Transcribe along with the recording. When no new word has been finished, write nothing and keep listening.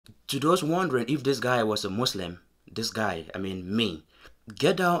To those wondering if this guy was a Muslim, this guy, I mean me,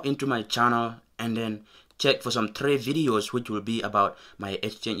 get down into my channel and then check for some 3 videos which will be about my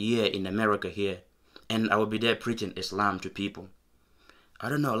exchange year in America here. And I will be there preaching Islam to people. I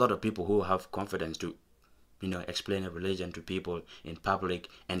don't know a lot of people who have confidence to, explain a religion to people in public,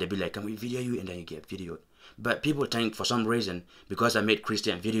 and they'll be like, can we video you? And then you get videoed. But people think for some reason, because I made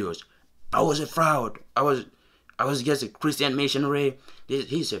Christian videos, I was a fraud. I was just a Christian missionary.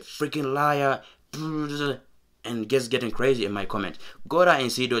 He's a freaking liar. And just getting crazy in my comments. Go down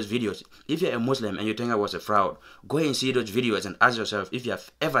and see those videos. If you're a Muslim and you think I was a fraud, go and see those videos and ask yourself if you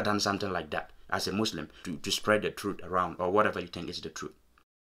have ever done something like that as a Muslim to spread the truth around, or whatever you think is the truth.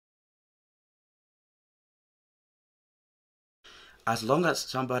 As long as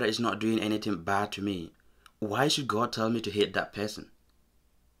somebody is not doing anything bad to me, why should God tell me to hate that person?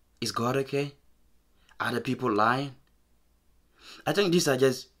 Is God okay? Are the people lying? I think these are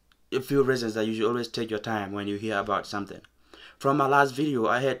just a few reasons that you should always take your time when you hear about something. From my last video,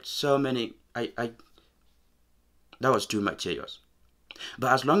 I had so many, that was too much chaos.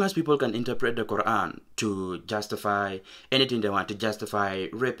 But as long as people can interpret the Quran to justify anything they want, to justify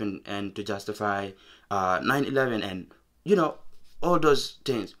raping and to justify 9/11 and, all those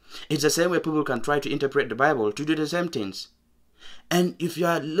things. It's the same way people can try to interpret the Bible to do the same things. And if you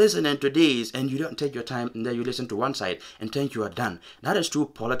are listening to this and you don't take your time and then you listen to one side and think you are done, that is too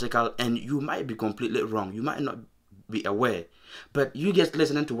political, and you might be completely wrong. You might not be aware. But you just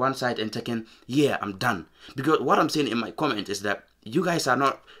listening to one side and thinking, yeah, I'm done. Because what I'm saying in my comment is that you guys are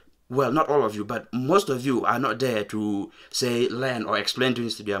not, well, not all of you, but most of you are not there to say, learn or explain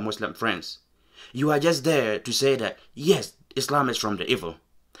things to their Muslim friends. You are just there to say that, yes, Islam is from the evil.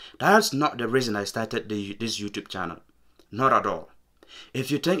 That's not the reason I started this YouTube channel. Not at all.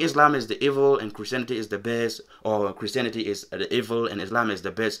 If you think Islam is the evil and Christianity is the best, or Christianity is the evil and Islam is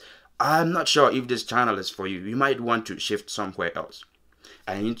the best, I'm not sure if this channel is for you. You might want to shift somewhere else.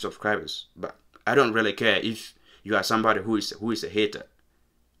 I need subscribers, but I don't really care if you are somebody who is a hater.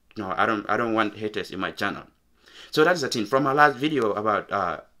 No, I don't want haters in my channel. So that's the thing. From my last video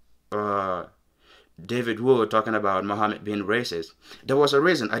about David Wood talking about Mohammed being racist, there was a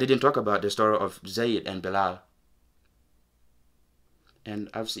reason I didn't talk about the story of Zayd and Bilal.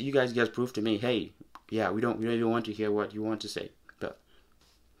 And you guys just proved to me, hey, yeah, we don't even want to hear what you want to say, but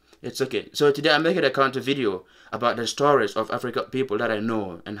it's okay. So today I'm making a counter video about the stories of African people that I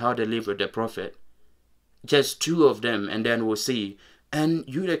know and how they live with the Prophet. Just 2 of them, and then we'll see. And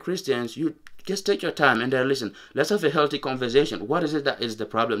you, the Christians, you just take your time and then listen. Let's have a healthy conversation. What is it that is the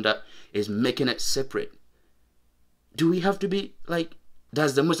problem that is making it separate? Do we have to be like,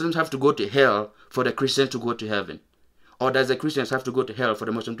 does the Muslims have to go to hell for the Christians to go to heaven? Or does the Christians have to go to hell for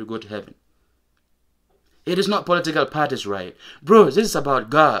the Muslims to go to heaven? It is not political parties, right? Bro, this is about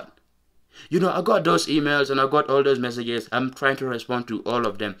God. I got those emails and I got all those messages. I'm trying to respond to all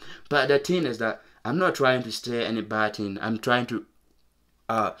of them. But the thing is that I'm not trying to stir any bad thing. I'm trying to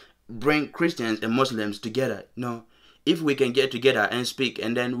bring Christians and Muslims together. No. If we can get together and speak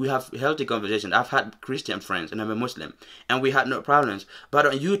and then we have healthy conversation. I've had Christian friends and I'm a Muslim and we had no problems. But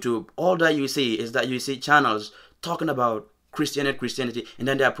on YouTube, all that you see is that you see channels talking about Christianity, and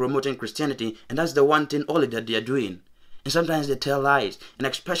then they are promoting Christianity, and that's the one thing only that they are doing. And sometimes they tell lies, and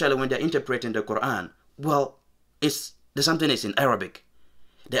especially when they're interpreting the Quran. Well, there's something is in Arabic.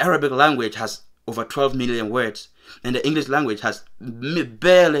 The Arabic language has over 12 million words, and the English language has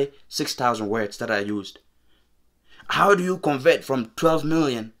barely 6,000 words that are used. How do you convert from 12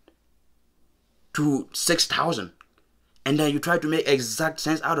 million to 6,000? And then you try to make exact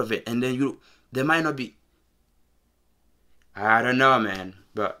sense out of it, and then there might not be. I don't know, man,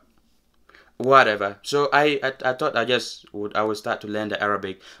 but whatever. So I thought I would start to learn the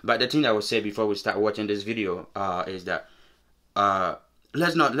Arabic. But the thing I would say before we start watching this video is that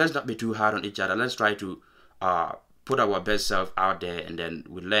let's not be too hard on each other. Let's try to put our best self out there, and then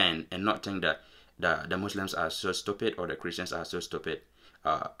we learn, and not think that the Muslims are so stupid or the Christians are so stupid.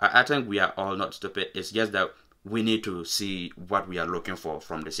 I think we are all not stupid. It's just that we need to see what we are looking for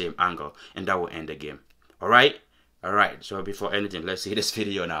from the same angle, and that will end the game. Alright, so before anything, let's see this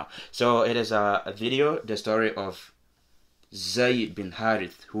video now. So it is a video, the story of Zayd bin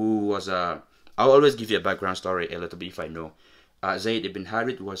Harith, who was I'll always give you a background story a little bit if I know. Zayd bin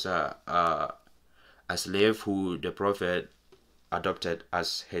Harith was a slave who the Prophet adopted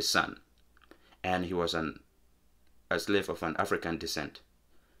as his son. And he was a slave of an African descent.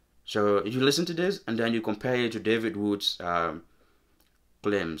 So you listen to this and then you compare it to David Wood's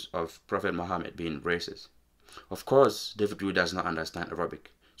claims of Prophet Mohammed being racist. Of course, David Wood does not understand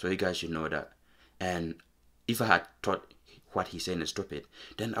Arabic, so you guys should know that. And if I had thought what he's saying is stupid,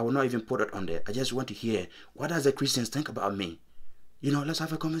 then I will not even put it on there. I just want to hear, what does the Christians think about me? You know, let's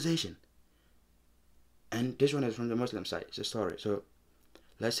have a conversation. And this one is from the Muslim side. It's a story. So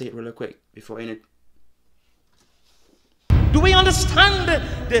let's say it really quick before any. Do we understand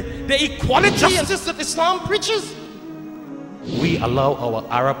the equality justice that Islam preaches? We allow our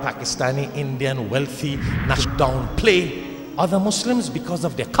Arab, Pakistani, Indian, wealthy, national downplay other Muslims because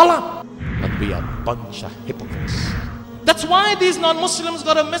of their color. But we are a bunch of hypocrites. That's why these non-Muslims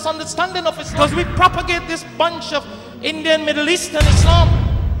got a misunderstanding of Islam. Because we propagate this bunch of Indian, Middle Eastern Islam.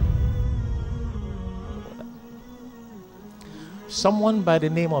 Someone by the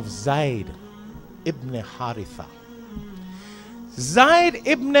name of Zayd ibn Harithah. Zayd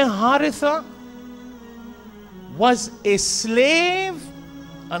ibn Harithah was a slave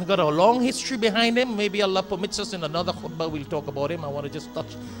and got a long history behind him. Maybe Allah permits us in another khutbah, we'll talk about him. I want to just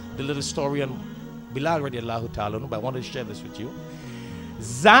touch the little story on Bilal radiallahu ta'ala, but I want to share this with you.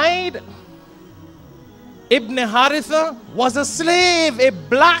 Zayd ibn Harithah was a slave, a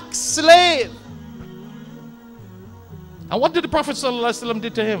black slave. And what did the Prophet ﷺ do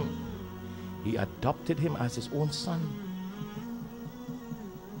to him? He adopted him as his own son.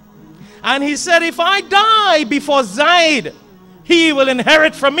 And he said, if I die before Zayd, he will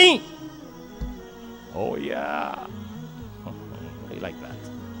inherit from me. Oh yeah. He like that.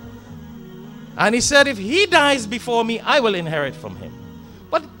 And he said, if he dies before me, I will inherit from him.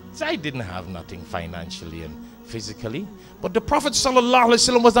 But Zayd didn't have nothing financially and physically. But the Prophet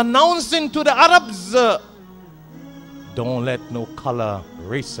ﷺ was announcing to the Arabs, don't let no color,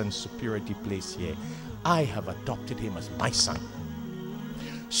 race and superiority place here. I have adopted him as my son.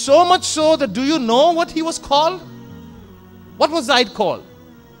 So much so that, do you know what he was called? What was Zayd called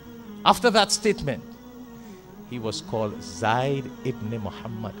after that statement? He was called Zayd ibn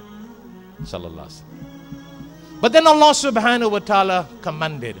Mohammed sallallahu alaihi wasallam. But then Allah subhanahu wa ta'ala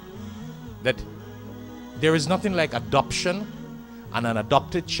commanded that there is nothing like adoption, and an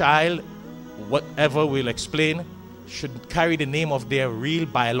adopted child, whatever we'll explain, should carry the name of their real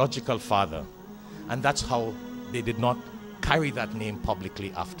biological father. And that's how they did not carry that name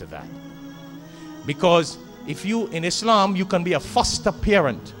publicly after that. Because if you, in Islam, you can be a foster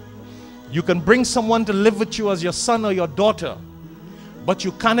parent. You can bring someone to live with you as your son or your daughter, but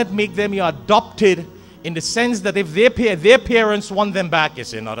you cannot make them your adopted, in the sense that if their parents want them back, you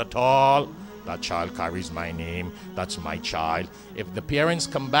say, not at all. That child carries my name. That's my child. If the parents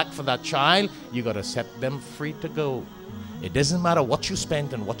come back for that child, you got to set them free to go. It doesn't matter what you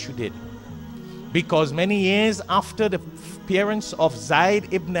spent and what you did. Because many years after, the parents of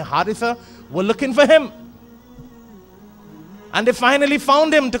Zayd ibn Harithah were looking for him. And they finally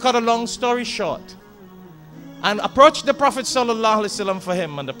found him, to cut a long story short, and approached the Prophet sallallahu alaihi wasallam for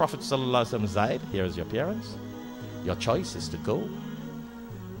him. And the Prophet sallallahu alaihi wasallam, Zayd, here's your parents. Your choice is to go.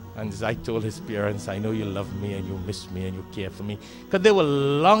 And Zayd told his parents, I know you love me and you miss me and you care for me. Because they were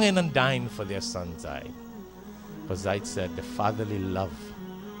longing and dying for their son Zayd. But Zayd said, the fatherly love,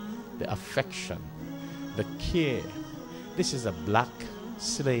 the affection, the care. This is a black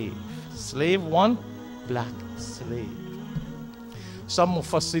slave. Slave one, black slave. Some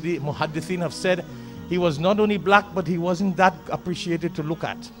muhaddithin have said he was not only black, but he wasn't that appreciated to look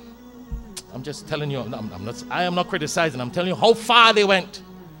at. I'm just telling you, I am not criticizing, I'm telling you how far they went.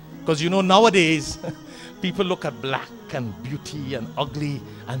 Because you know, nowadays, people look at black and beauty and ugly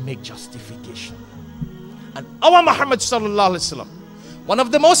and make justification. And our Muhammad sallallahu alaihi wasallam, one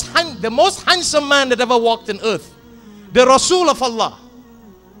of the most handsome man that ever walked in earth, the Rasul of Allah,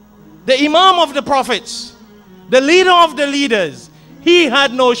 the Imam of the prophets, the leader of the leaders, he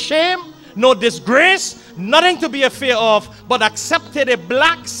had no shame, no disgrace, nothing to be afraid of, but accepted a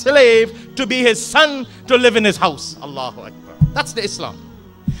black slave to be his son, to live in his house. Allahu Akbar. That's the Islam.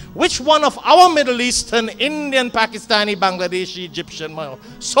 Which one of our Middle Eastern, Indian, Pakistani, Bangladeshi, Egyptian,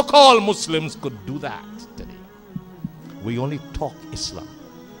 so-called Muslims could do that today? We only talk Islam,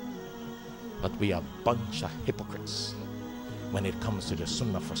 but we are a bunch of hypocrites when it comes to the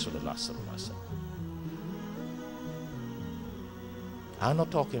Sunnah of Rasulullah sallallahu alaihi wasallam. I'm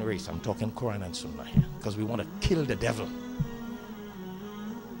not talking race, I'm talking Quran and Sunnah here, because we want to kill the devil.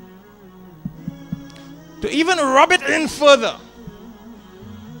 To even rub it in further,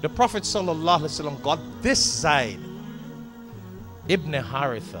 the Prophet ﷺ got this Zayd ibn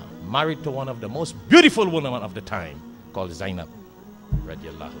Harithah married to one of the most beautiful women of the time, called Zainab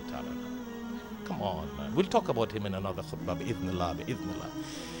radiallahu ta'ala. Come on, man. We'll talk about him in another khutbah, bi'idhnillah, bi'idhnillah.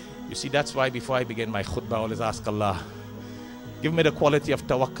 You see, that's why before I begin my khutbah, I always ask Allah, give me the quality of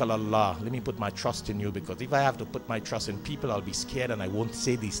tawakkal, Allah. Let me put my trust in you, because if I have to put my trust in people, I'll be scared and I won't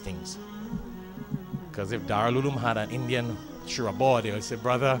say these things. Because if Darul Uloom had an Indian aboard, they would say,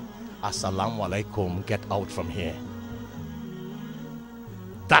 brother, assalamu alaikum, get out from here.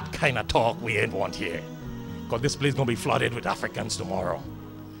 That kind of talk we ain't want here. Because this place going to be flooded with Africans tomorrow.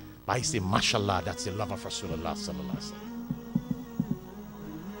 But I say, mashallah, that's the love of Rasulullah sallallahu alaihi wasallam.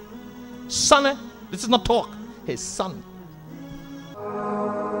 Son, this is not talk. His son.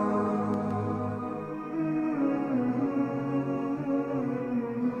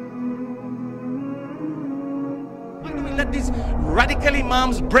 Why do we let these radical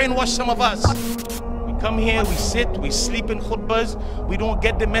imams brainwash some of us? We come here, we sit, we sleep in khutbahs, we don't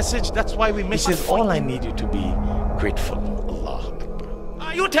get the message, that's why we miss it. He says, all I need you to be grateful. Allah Akbar.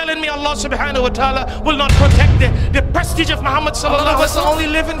 Are you telling me Allah subhanahu wa ta'ala will not protect the prestige of Muhammad sallallahu alaihi wasallam? Only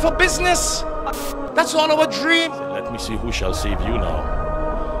living for business. That's all our dream. Let me see who shall save you now.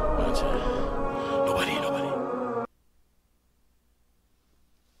 Nobody.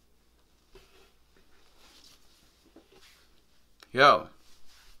 Yo,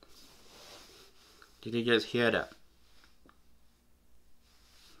 did you just hear that?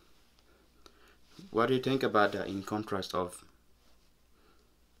 What do you think about that in contrast of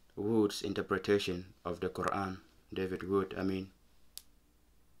Wood's interpretation of the Quran? David Wood, I mean.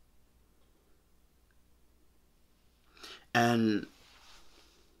 And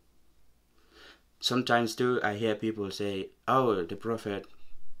sometimes too, I hear people say, oh, the Prophet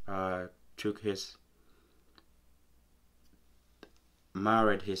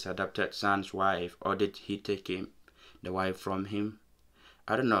married his adopted son's wife, or did he take the wife from him?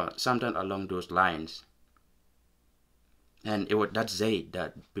 I don't know, something along those lines. And that's Zayd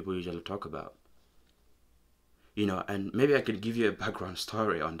that people usually talk about. You know, and maybe I could give you a background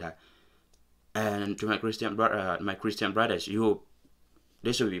story on that. And to my Christian brothers,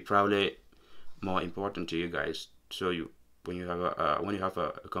 this will be probably more important to you guys. So when you have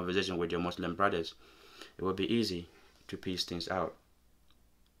a conversation with your Muslim brothers, it will be easy to piece things out.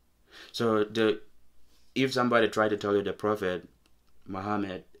 So if somebody tried to tell you the Prophet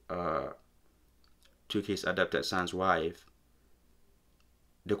Mohammed took his adopted son's wife,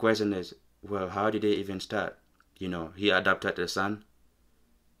 the question is, well, how did they even start? You know, he adopted the son,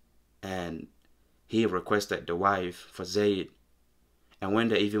 and he requested the wife for Zayd. And when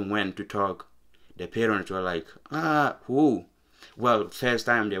they even went to talk, the parents were like, who? Well, first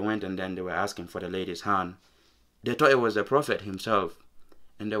time they went and then they were asking for the lady's hand. They thought it was the Prophet himself.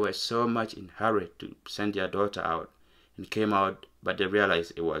 And they were so much in a hurry to send their daughter out. And came out, but they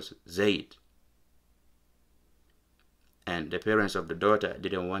realized it was Zayd. And the parents of the daughter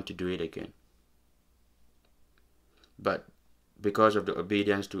didn't want to do it again. But because of the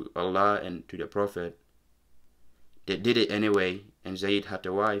obedience to Allah and to the Prophet, they did it anyway, and Zayd had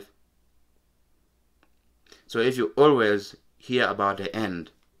a wife. So if you always hear about the end,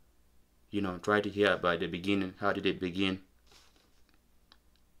 you know, try to hear about the beginning. How did it begin?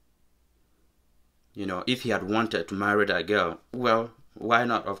 You know, if he had wanted to marry that girl, well, why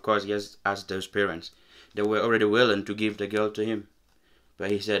not? Of course, he has asked those parents. They were already willing to give the girl to him.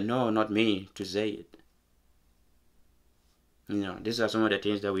 But he said, no, not me, to Zayd. You know, these are some of the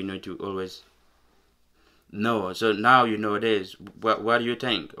things that we need to always know. So now you know this. What do you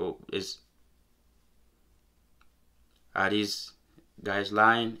think? Are these guys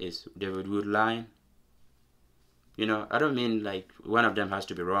lying? Is David Wood lying? You know, I don't mean like one of them has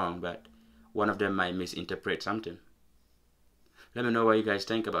to be wrong, but one of them might misinterpret something. Let me know what you guys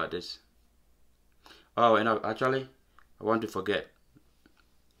think about this. Oh, and actually, I want to forget.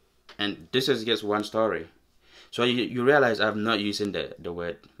 And this is just one story. So you realize I'm not using the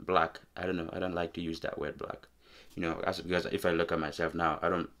word black. I don't know. I don't like to use that word black. You know, because if I look at myself now, I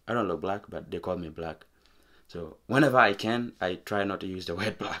don't look black, but they call me black. So whenever I can, I try not to use the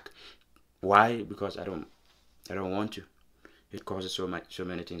word black. Why? Because I don't want to. It causes so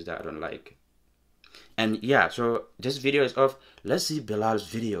many things that I don't like. And yeah, so this video is of, let's see Bilal's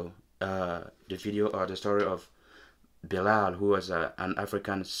video. The video or the story of Bilal, who was an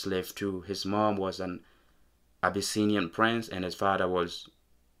African slave too. His mom was an Abyssinian prince and his father was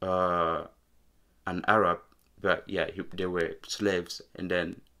an Arab. But yeah, they were slaves. And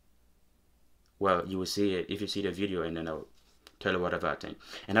then, well, you will see it if you see the video, and then I'll tell you whatever I think.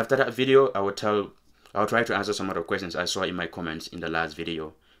 And after that video, I'll try to answer some of the questions I saw in my comments in the last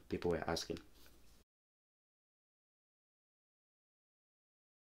video people were asking.